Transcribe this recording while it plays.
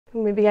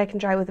Maybe I can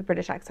try with a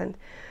British accent.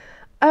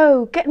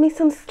 Oh, get me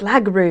some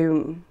slag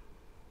room.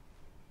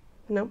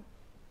 No?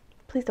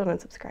 Please don't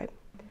unsubscribe.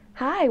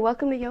 Hi,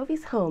 welcome to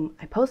Jovie's home.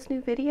 I post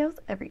new videos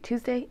every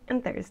Tuesday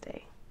and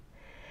Thursday.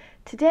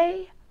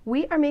 Today,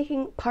 we are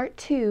making part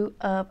 2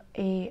 of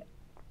a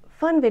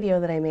fun video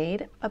that I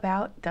made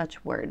about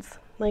Dutch words.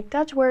 Like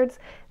Dutch words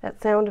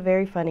that sound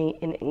very funny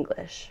in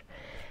English.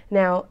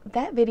 Now,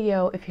 that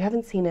video, if you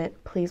haven't seen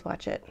it, please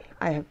watch it.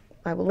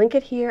 I will link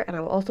it here, and I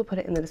will also put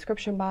it in the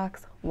description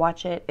box.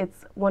 Watch it.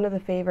 It's one of the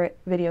favorite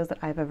videos that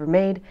I've ever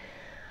made.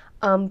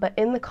 But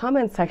in the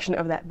comments section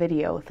of that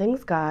video,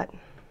 things got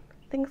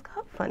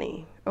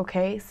funny,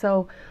 okay?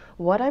 So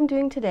what I'm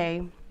doing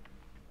today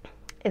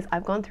is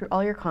I've gone through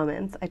all your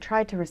comments. I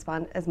tried to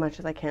respond as much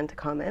as I can to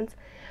comments,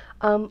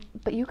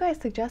 but you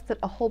guys suggested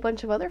a whole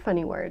bunch of other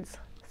funny words.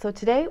 So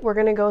today we're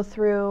gonna go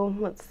through,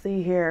 let's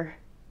see here,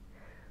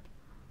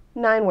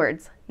 9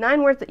 words.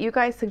 9 words that you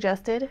guys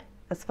suggested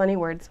as funny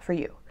words for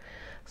you.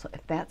 So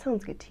if that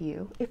sounds good to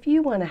you, if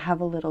you want to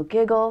have a little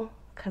giggle,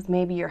 because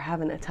maybe you're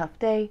having a tough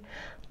day,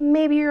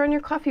 maybe you're on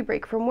your coffee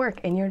break from work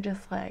and you're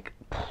just like,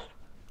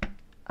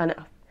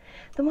 enough,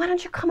 then why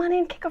don't you come on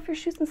in, kick off your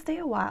shoes and stay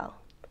a while.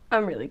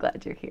 I'm really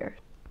glad you're here.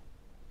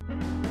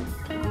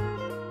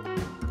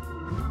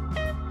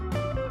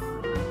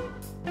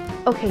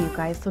 Okay, you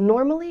guys, so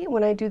normally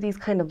when I do these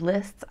kind of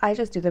lists, I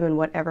just do them in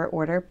whatever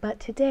order,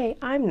 but today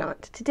I'm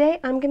not. Today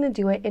I'm gonna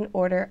do it in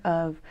order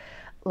of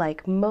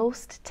like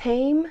most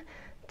tame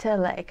to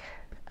like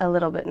a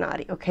little bit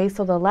naughty, okay?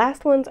 So the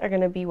last ones are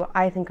gonna be what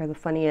I think are the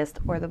funniest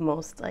or the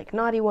most like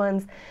naughty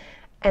ones,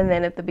 and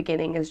then at the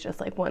beginning is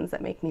just like ones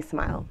that make me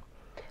smile.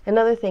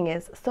 Another thing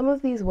is, some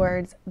of these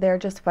words, they're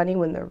just funny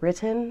when they're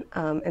written,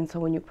 and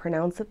so when you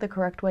pronounce it the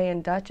correct way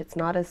in Dutch, it's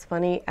not as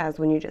funny as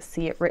when you just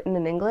see it written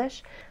in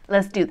English.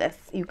 Let's do this,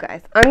 you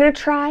guys. I'm gonna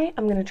try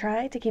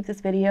to keep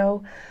this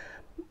video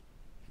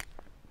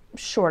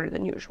shorter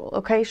than usual,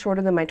 okay?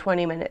 Shorter than my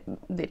 20-minute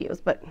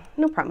videos, but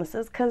no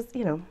promises, because,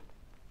 you know,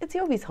 it's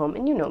Jovie's home,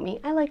 and you know me.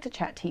 I like to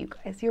chat to you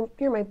guys. You're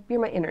my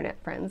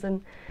internet friends,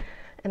 and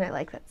I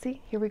like that.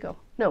 See, here we go.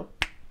 No,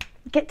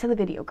 get to the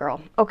video,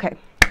 girl. Okay,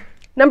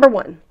 number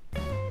 1.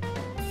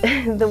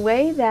 The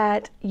way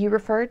that you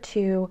refer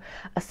to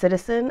a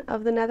citizen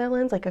of the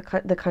Netherlands, like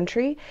the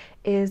country,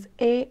 is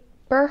a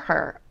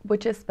burger,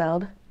 which is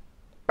spelled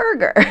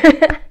burger.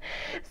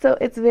 So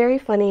it's very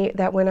funny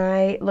that when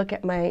I look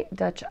at my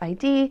Dutch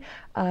ID,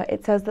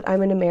 it says that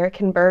I'm an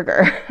American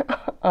burger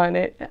on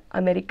it,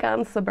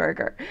 Amerikaanse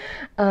burger.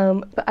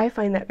 But I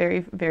find that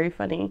very, very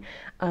funny.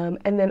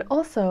 And then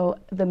also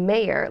the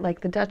mayor,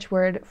 like the Dutch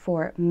word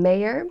for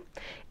mayor,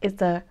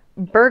 is a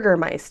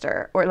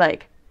burgermeister, or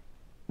like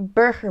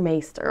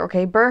burgermeester,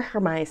 okay?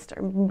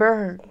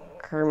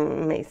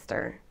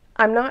 Burgermeister.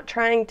 I'm not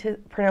trying to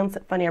pronounce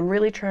it funny. I'm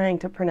really trying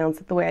to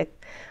pronounce it the way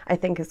I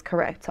think is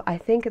correct. So I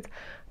think it's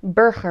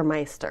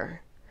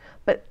burgermeister,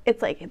 but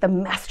it's like the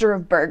master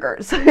of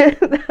burgers.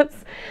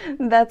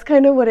 That's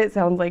kind of what it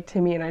sounds like to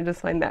me, and I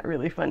just find that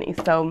really funny.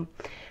 So,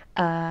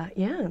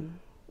 yeah.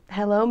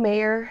 Hello,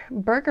 Mayor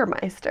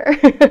Burgermeister.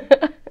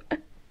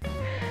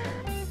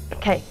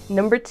 Okay,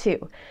 number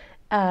 2.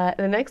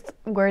 The next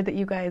word that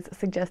you guys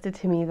suggested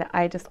to me that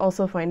I just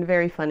also find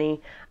very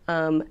funny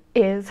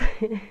is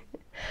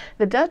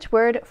the Dutch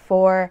word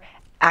for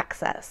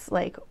access,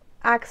 like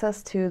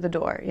access to the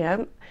door,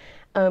 yeah?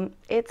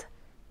 It's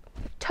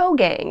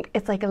toegang.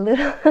 It's like a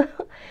little,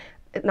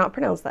 not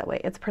pronounced that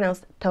way. It's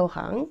pronounced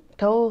toegang.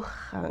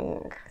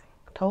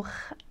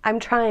 I'm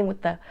trying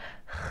with the,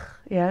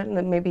 yeah, and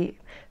then maybe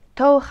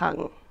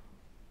toegang.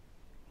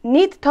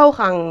 Niet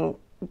toegang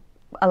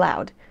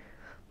allowed.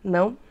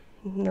 No,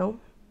 no.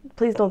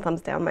 Please don't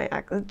thumbs down my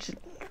accent.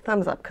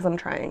 Thumbs up, because I'm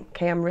trying.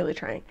 Okay, I'm really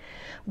trying.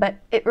 But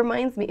it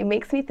reminds me, it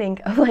makes me think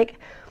of like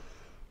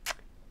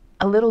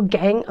a little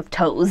gang of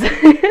toes.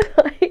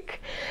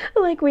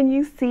 like when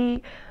you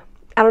see,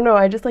 I don't know,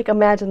 I just like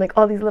imagine like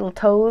all these little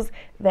toes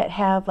that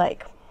have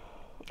like,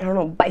 I don't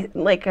know,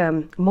 like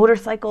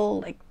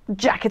motorcycle like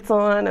jackets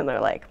on, and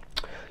they're like,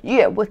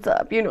 yeah, what's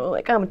up? You know,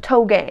 like I'm a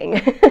toe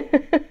gang.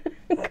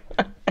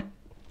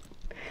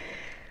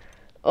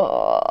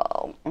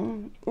 Oh,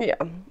 yeah.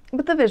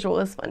 But the visual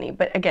is funny.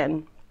 But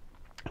again,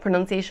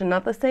 pronunciation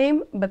not the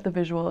same, but the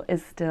visual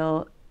is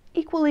still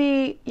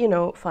equally, you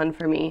know, fun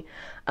for me,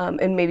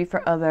 and maybe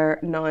for other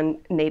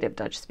non-native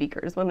Dutch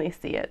speakers when they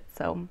see it.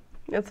 So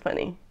it's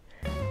funny.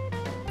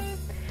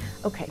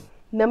 Okay,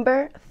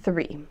 number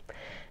 3.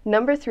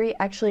 Number 3,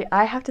 actually,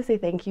 I have to say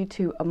thank you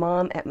to a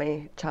mom at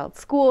my child's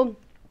school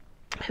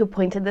who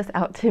pointed this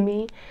out to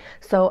me.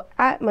 So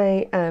at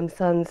my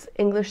son's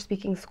English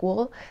speaking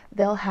school,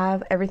 they'll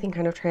have everything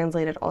kind of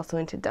translated also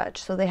into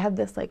Dutch. So they had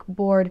this like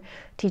board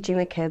teaching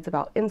the kids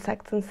about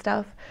insects and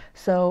stuff.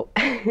 So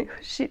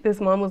this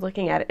mom was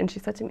looking at it and she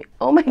said to me,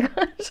 oh my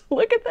gosh,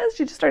 look at this.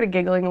 She just started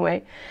giggling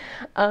away.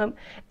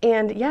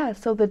 And yeah,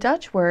 so the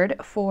Dutch word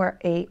for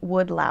a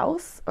wood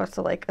louse, or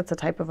so like it's a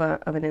type of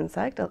an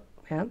insect,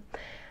 yeah,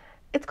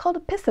 it's called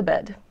a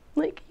pissabed.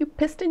 Like you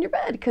pissed in your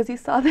bed because you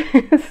saw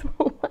this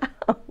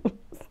louse.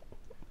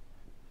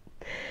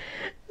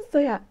 So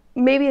yeah,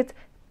 maybe it's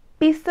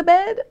pizza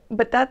bed,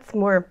 but that's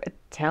more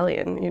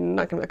Italian. You're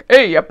not gonna be like,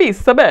 hey, a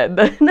pizza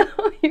bed. No,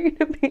 you're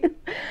gonna be,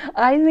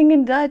 I think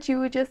in Dutch you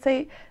would just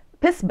say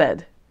piss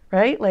bed,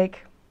 right?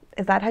 Like,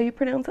 is that how you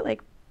pronounce it?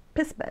 Like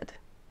piss bed?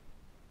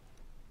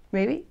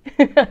 Maybe?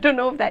 I don't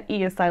know if that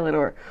E is silent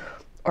or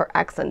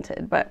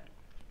accented, but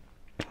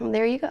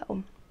there you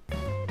go.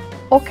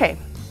 Okay,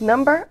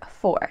 number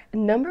 4.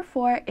 Number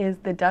 4 is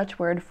the Dutch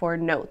word for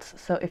notes.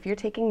 So if you're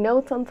taking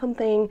notes on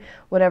something,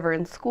 whatever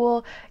in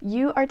school,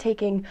 you are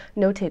taking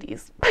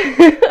notities.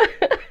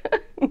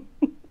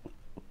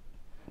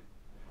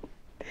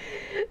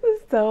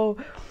 So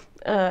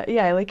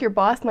yeah, like your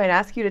boss might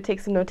ask you to take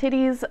some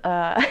notities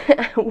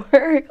at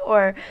work,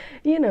 or,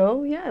 you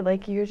know, yeah,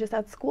 like you're just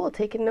at school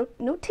taking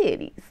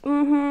notities.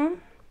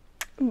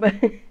 But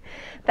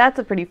that's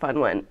a pretty fun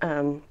one.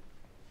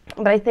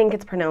 But I think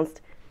it's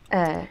pronounced,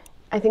 I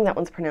think that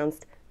one's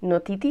pronounced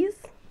notities,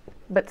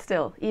 but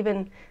still,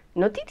 even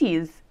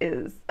notities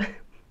is,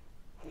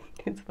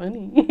 it's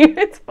funny.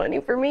 It's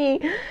funny for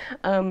me.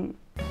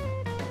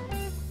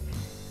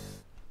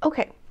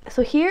 Okay.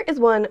 So here is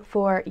one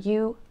for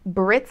you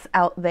Brits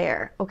out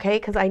there, okay?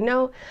 Because I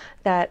know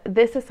that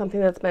this is something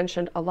that's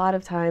mentioned a lot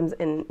of times,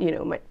 and you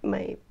know,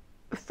 my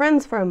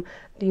friends from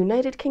the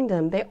United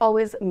Kingdom, they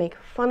always make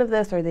fun of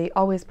this, or they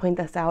always point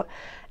this out.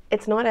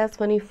 It's not as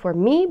funny for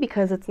me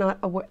because it's not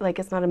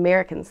it's not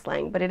American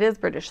slang, but it is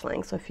British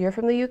slang. So if you're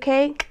from the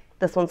UK,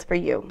 this one's for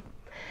you.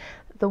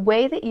 The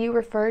way that you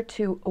refer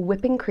to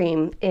whipping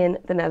cream in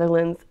the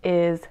Netherlands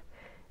is,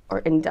 or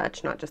in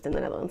Dutch, not just in the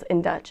Netherlands,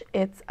 in Dutch,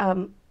 it's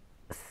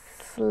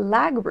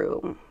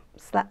slagroom.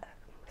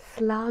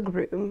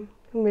 Slagroom.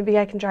 Maybe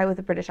I can try with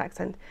a British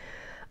accent.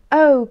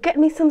 Oh, get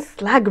me some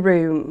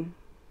slagroom.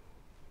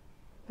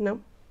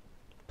 No?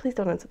 Please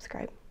don't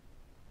unsubscribe.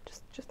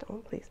 Just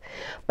don't, please.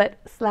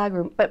 But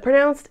slagroom. But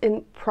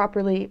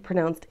properly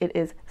pronounced, it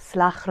is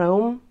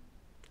slagroom,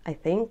 I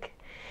think.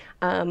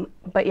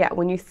 But yeah,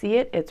 when you see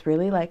it, it's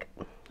really like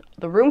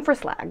the room for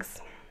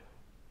slags.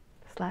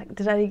 Slag.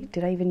 Did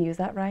I even use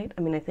that right?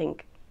 I mean, I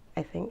think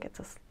it's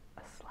a slut.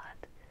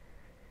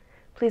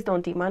 Please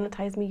don't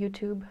demonetize me,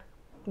 YouTube.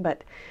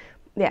 But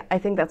yeah, I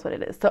think that's what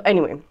it is. So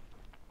anyway,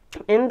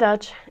 in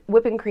Dutch,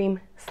 whipping cream,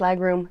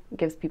 slagroom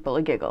gives people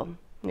a giggle.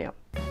 Yeah.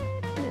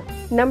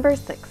 Number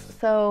 6.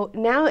 So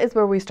now is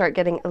where we start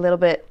getting a little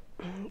bit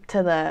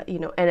to the, you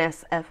know,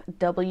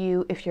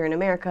 NSFW if you're in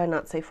America,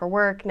 not safe for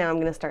work. Now I'm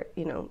going to start,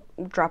 you know,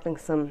 dropping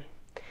some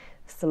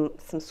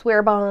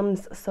swear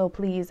bombs. So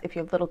please, if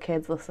you have little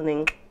kids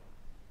listening,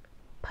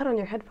 put on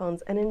your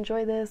headphones and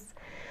enjoy this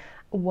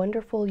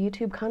wonderful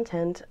YouTube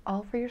content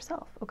all for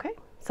yourself, okay?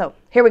 So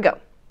here we go.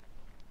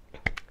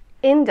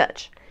 In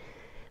Dutch,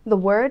 the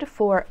word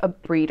for a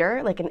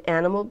breeder, like an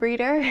animal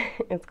breeder,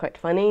 it's quite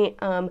funny.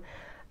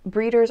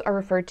 Breeders are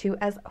referred to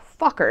as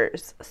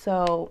fokkers.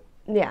 So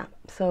yeah,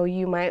 so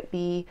you might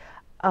be,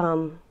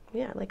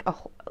 yeah, like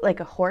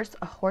a horse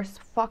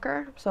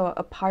fokker, so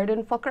a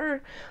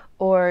paardenfokker,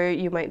 or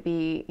you might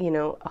be, you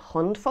know, a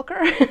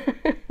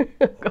hondfokker.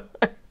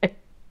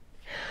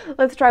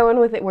 Let's try one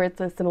with it where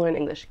it's similar in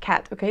English.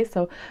 Cat, okay?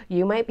 So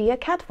you might be a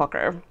cat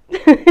fucker.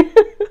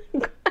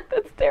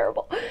 That's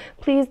terrible.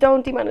 Please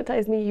don't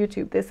demonetize me,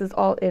 YouTube. This is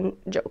all in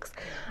jokes.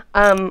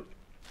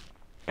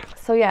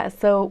 So yeah,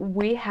 so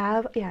we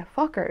have, yeah,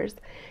 fuckers.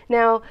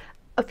 Now,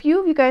 a few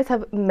of you guys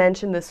have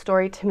mentioned this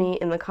story to me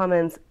in the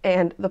comments,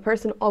 and the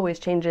person always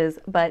changes,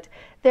 but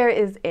there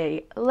is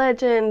a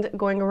legend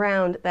going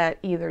around that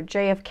either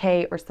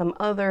JFK or some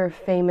other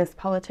famous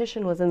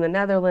politician was in the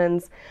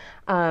Netherlands,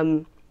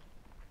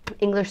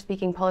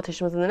 English-speaking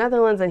politician was in the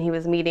Netherlands, and he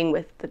was meeting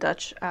with the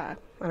Dutch, I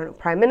don't know,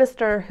 prime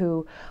minister,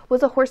 who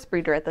was a horse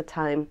breeder at the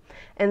time.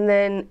 And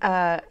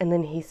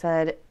then he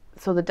said,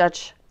 so the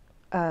Dutch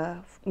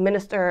prime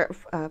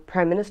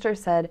minister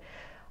said,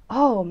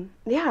 oh,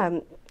 yeah,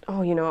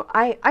 oh, you know,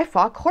 I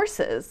fuck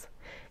horses.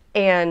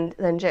 And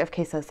then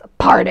JFK says,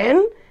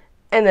 pardon?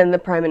 And then the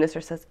prime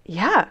minister says,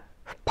 yeah,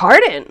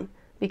 pardon,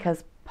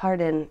 because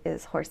pardon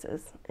is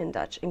horses in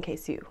Dutch, in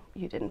case you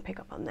didn't pick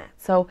up on that.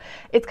 So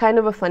it's kind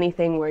of a funny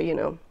thing where, you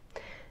know,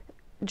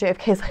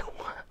 JFK is like,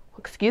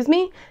 excuse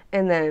me?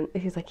 And then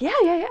he's like,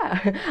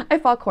 yeah, I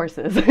fuck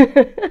horses.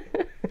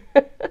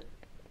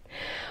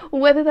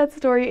 Whether that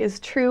story is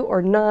true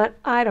or not,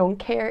 I don't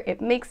care. It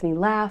makes me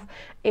laugh.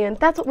 And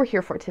that's what we're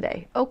here for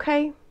today.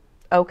 Okay?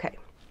 Okay.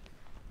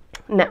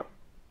 Now,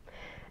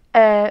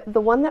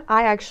 the one that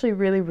I actually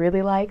really,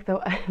 really like,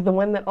 the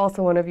one that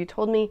also one of you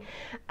told me,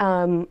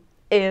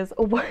 is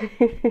what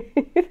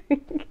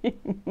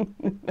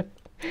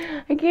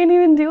I can't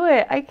even do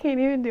it. I can't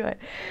even do it.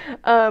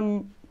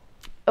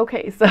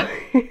 Okay, so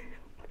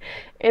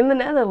in the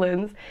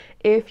Netherlands,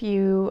 if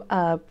you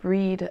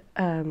breed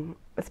a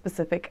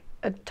specific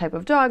type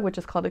of dog, which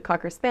is called a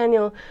Cocker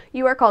Spaniel,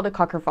 you are called a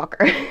Cocker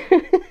Fokker.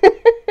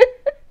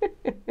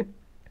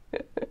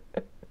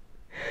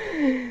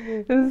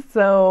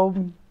 So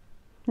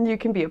you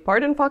can be a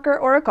pardon fucker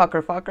or a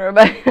cocker fucker,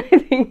 but I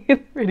think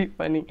it's pretty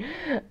funny,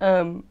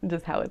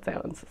 just how it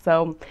sounds.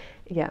 So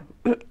yeah,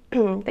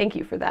 Thank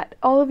you for that.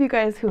 All of you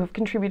guys who have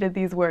contributed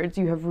these words,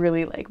 you have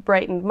really like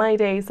brightened my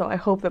day, so I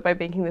hope that by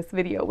making this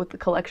video with the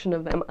collection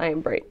of them, I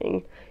am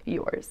brightening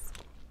yours.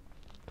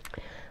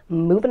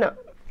 Moving on.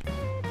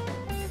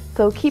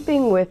 So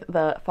keeping with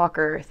the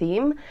Fokker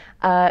theme,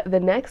 the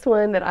next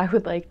one that I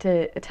would like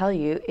to tell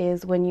you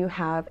is when you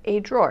have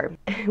a drawer.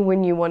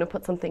 When you want to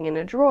put something in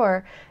a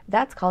drawer,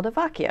 that's called a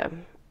vakje.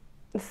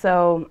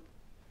 So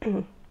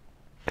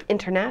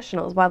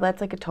internationals, while that's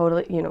like a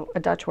totally, you know, a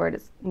Dutch word,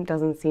 it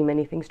doesn't seem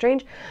anything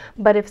strange,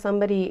 but if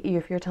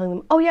you're telling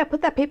them, oh yeah,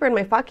 put that paper in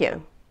my vakje,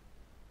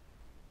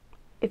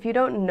 if you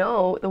don't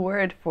know the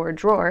word for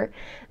drawer,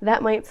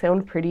 that might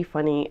sound pretty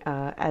funny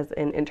as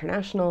an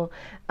international,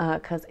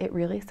 because it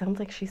really sounds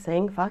like she's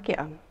saying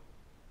vakje.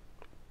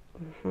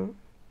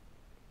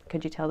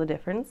 Could you tell the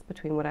difference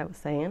between what I was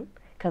saying?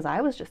 Because I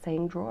was just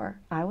saying drawer.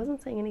 I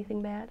wasn't saying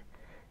anything bad.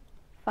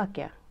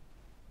 Vakje.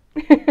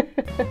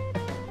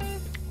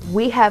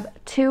 We have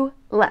 2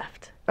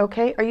 left,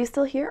 okay? Are you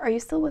still here? Are you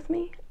still with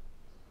me?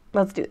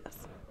 Let's do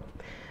this.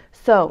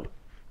 So,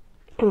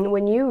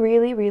 when you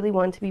really, really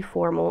want to be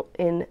formal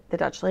in the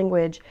Dutch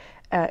language,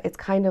 it's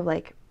kind of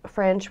like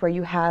French, where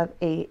you have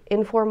an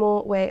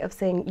informal way of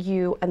saying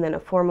you and then a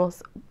formal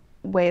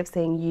way of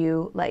saying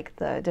you, like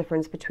the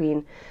difference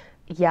between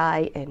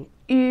jij and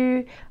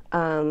u,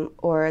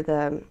 or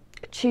the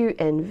tu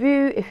and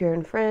vous if you're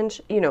in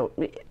French. You know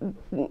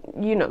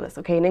this,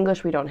 okay? In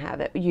English we don't have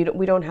it.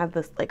 We don't have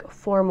this like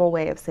formal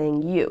way of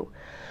saying you,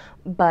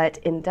 but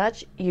in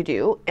Dutch you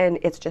do, and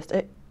it's just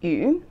a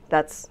u.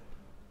 That's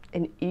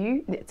an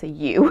u. It's a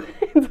u.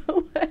 It's a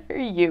letter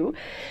u.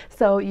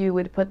 So you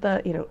would put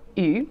the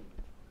u,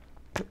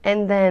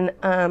 and then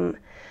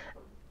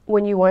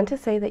when you want to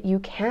say that you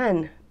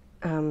can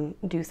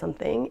do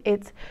something,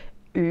 it's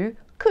u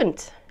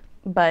kunt.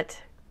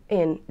 But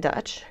in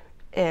Dutch,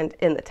 and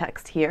in the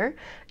text here,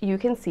 you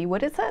can see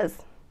what it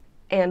says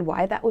and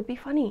why that would be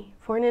funny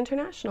for an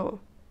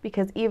international.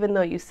 Because even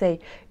though you say,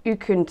 u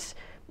kunt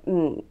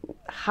gaan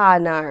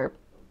naar,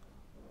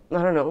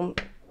 I don't know,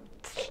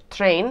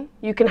 train,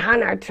 you can gaan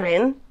naar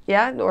train,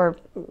 yeah? Or,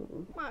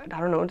 I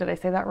don't know, did I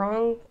say that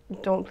wrong?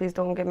 Please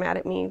don't get mad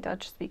at me,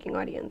 Dutch-speaking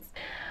audience.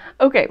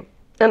 Okay,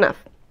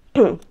 enough.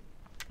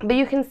 But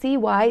you can see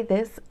why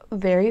this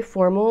very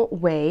formal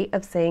way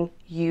of saying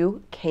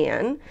you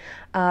can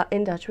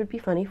in Dutch would be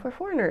funny for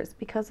foreigners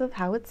because of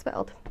how it's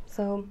spelled.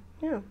 So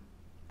yeah,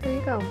 there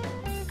you go.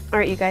 All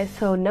right, you guys,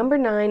 so number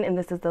 9, and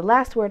this is the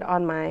last word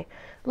on my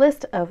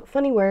list of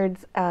funny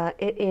words.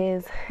 It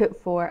is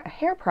for a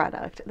hair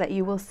product that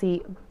you will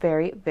see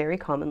very, very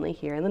commonly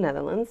here in the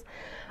Netherlands.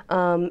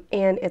 And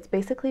it's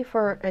basically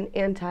for an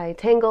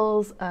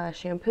anti-tangles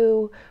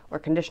shampoo or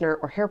conditioner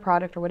or hair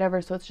product or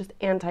whatever, so it's just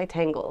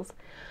anti-tangles.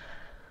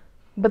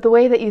 But the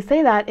way that you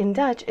say that in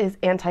Dutch is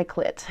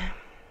anti-clit.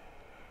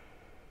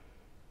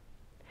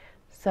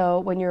 So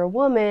when you're a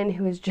woman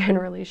who is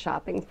generally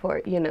shopping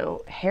for,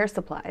 hair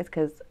supplies,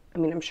 because, I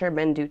mean, I'm sure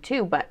men do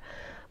too, but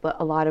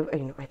a lot of,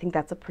 I think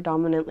that's a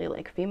predominantly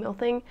like female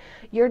thing.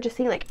 You're just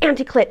seeing like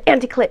anti-clit,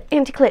 anti-clit,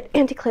 anti-clit,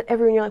 anti-clit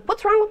everywhere, and you're like,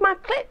 what's wrong with my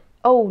clit?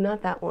 Oh,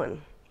 not that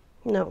one.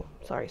 No,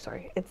 sorry.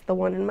 It's the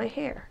one in my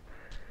hair.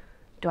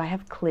 Do I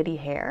have clitty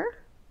hair?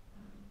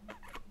 I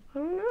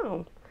don't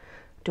know.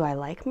 Do I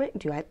like my,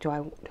 do I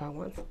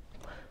want,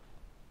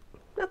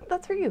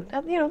 that's for you.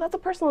 That's a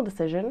personal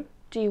decision.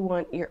 Do you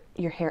want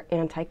your hair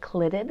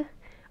anti-clitted,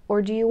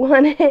 or do you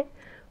want it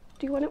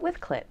with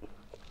clit?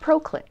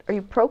 Pro-clit. Are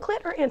you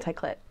pro-clit or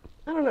anti-clit?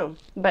 I don't know.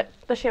 But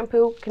the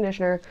shampoo,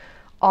 conditioner,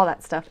 all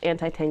that stuff,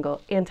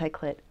 anti-tangle,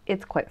 anti-clit,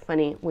 it's quite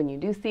funny when you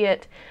do see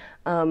it.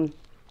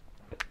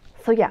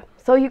 So yeah,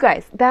 so you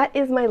guys, that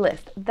is my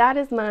list. That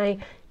is my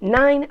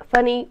 9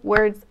 funny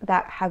words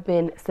that have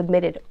been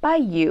submitted by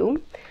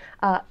you.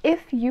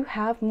 If you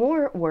have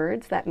more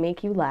words that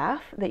make you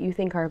laugh, that you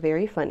think are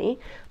very funny,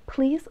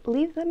 please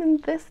leave them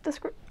in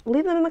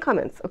leave them in the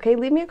comments, okay?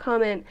 Leave me a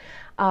comment.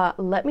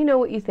 Let me know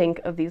what you think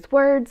of these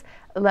words.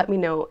 Let me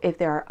know if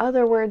there are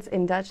other words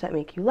in Dutch that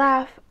make you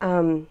laugh.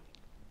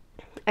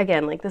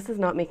 Again, like, this is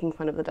not making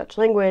fun of the Dutch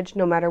language.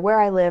 No matter where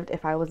I lived,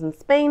 if I was in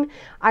Spain,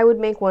 I would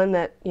make one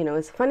that,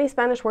 is funny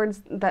Spanish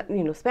words that,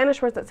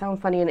 Spanish words that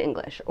sound funny in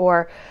English.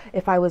 Or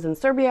if I was in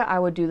Serbia, I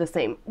would do the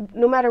same.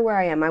 No matter where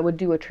I am, I would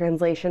do a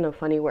translation of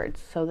funny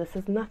words. So this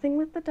is nothing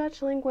with the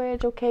Dutch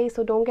language, okay?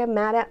 So don't get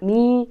mad at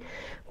me,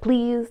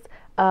 please.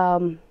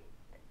 And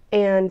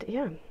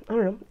yeah, I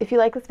don't know. If you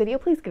like this video,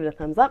 please give it a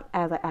thumbs up.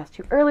 As I asked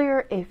you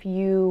earlier, if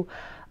you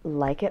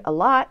like it a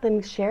lot,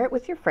 then share it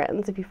with your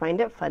friends if you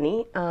find it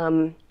funny.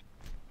 And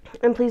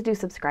please do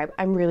subscribe.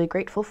 I'm really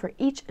grateful for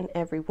each and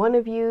every one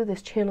of you.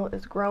 This channel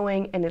is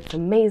growing and it's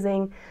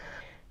amazing.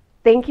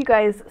 Thank you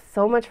guys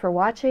so much for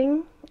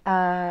watching.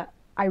 I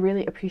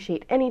really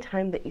appreciate any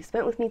time that you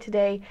spent with me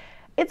today.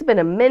 It's been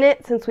a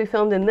minute since we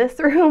filmed in this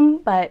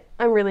room, but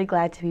I'm really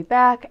glad to be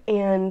back,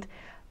 and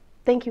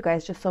thank you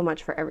guys just so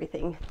much for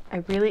everything.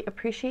 I really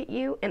appreciate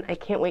you, and I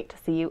can't wait to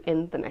see you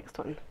in the next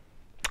one.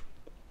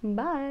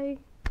 Bye.